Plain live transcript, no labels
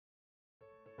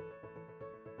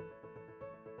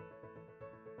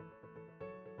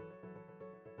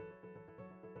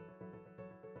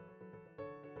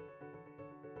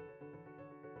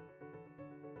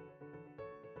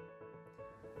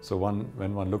So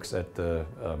when one looks at the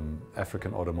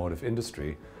African automotive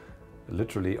industry,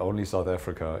 literally only South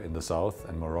Africa in the south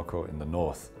and Morocco in the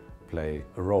north play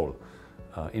a role.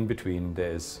 In between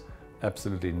there is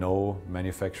absolutely no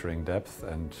manufacturing depth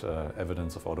and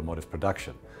evidence of automotive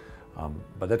production.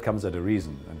 But that comes at a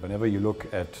reason, and whenever you look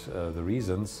at the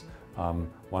reasons,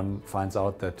 one finds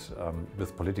out that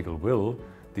with political will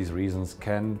these reasons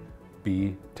can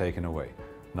be taken away.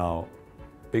 Now,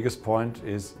 biggest point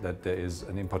is that there is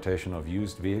an importation of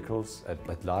used vehicles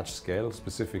at large scale,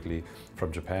 specifically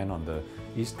from Japan on the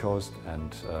east coast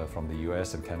and from the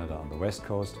US and Canada on the west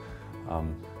coast.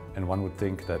 And one would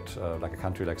think that like a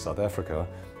country like South Africa,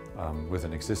 with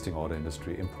an existing auto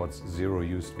industry, imports zero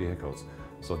used vehicles.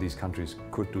 So these countries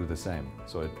could do the same.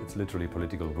 So it's literally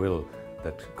political will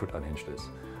that could unhinge this.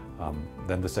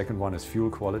 Then the second one is fuel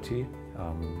quality.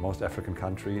 Most African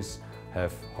countries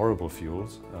have horrible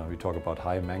fuels. We talk about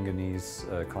high manganese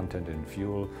content in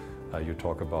fuel. You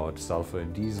talk about sulfur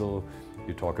in diesel.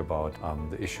 You talk about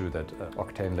the issue that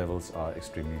octane levels are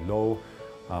extremely low.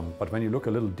 But when you look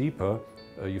a little deeper,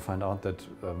 you find out that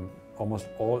almost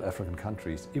all African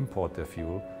countries import their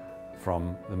fuel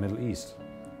from the Middle East.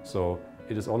 So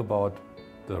it is all about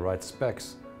the right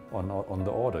specs on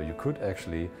the order. You could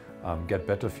actually get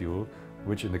better fuel,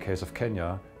 which in the case of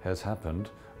Kenya has happened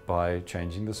by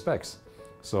changing the specs.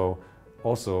 So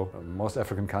also most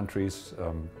African countries,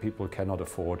 people cannot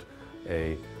afford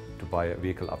to buy a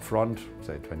vehicle up front,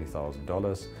 say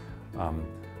 $20,000.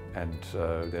 And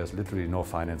there's literally no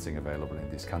financing available in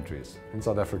these countries. In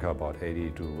South Africa, about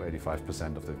 80 to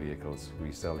 85% of the vehicles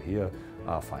we sell here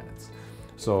are financed.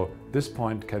 So this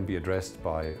point can be addressed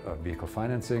by vehicle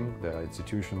financing. There are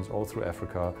institutions all through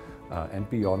Africa and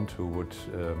beyond who would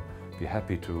be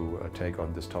happy to take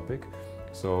on this topic.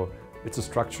 So it's a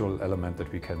structural element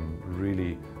that we can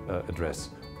really address.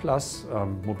 Plus,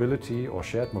 mobility or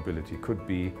shared mobility could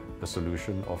be a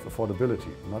solution of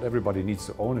affordability. Not everybody needs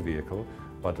to own a vehicle,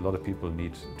 but a lot of people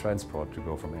need transport to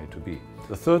go from A to B.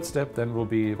 The third step then will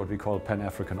be what we call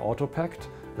Pan-African Auto Pact.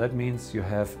 That means you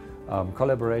have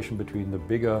collaboration between the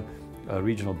bigger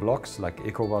regional blocs like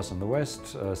ECOWAS in the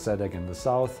west, SADC in the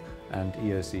south, and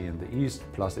EAC in the east,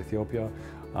 plus Ethiopia.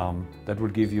 That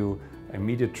would give you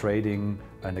immediate trading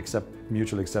and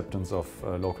mutual acceptance of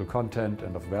local content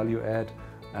and of value add,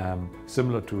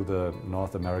 similar to the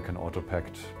North American Auto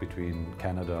Pact between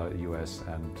Canada, US,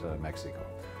 and Mexico.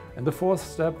 And the fourth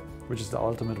step, which is the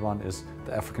ultimate one, is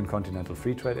the African Continental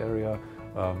Free Trade Area,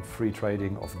 free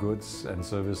trading of goods and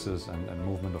services and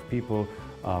movement of people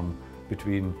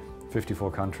between 54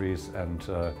 countries and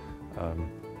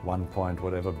 1 point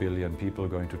whatever billion people,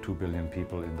 going to 2 billion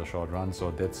people in the short run.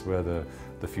 So that's where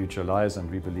the future lies, and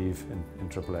we believe in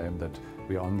AAAM that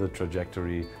we are on the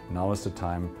trajectory. Now is the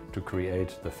time to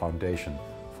create the foundation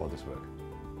for this work.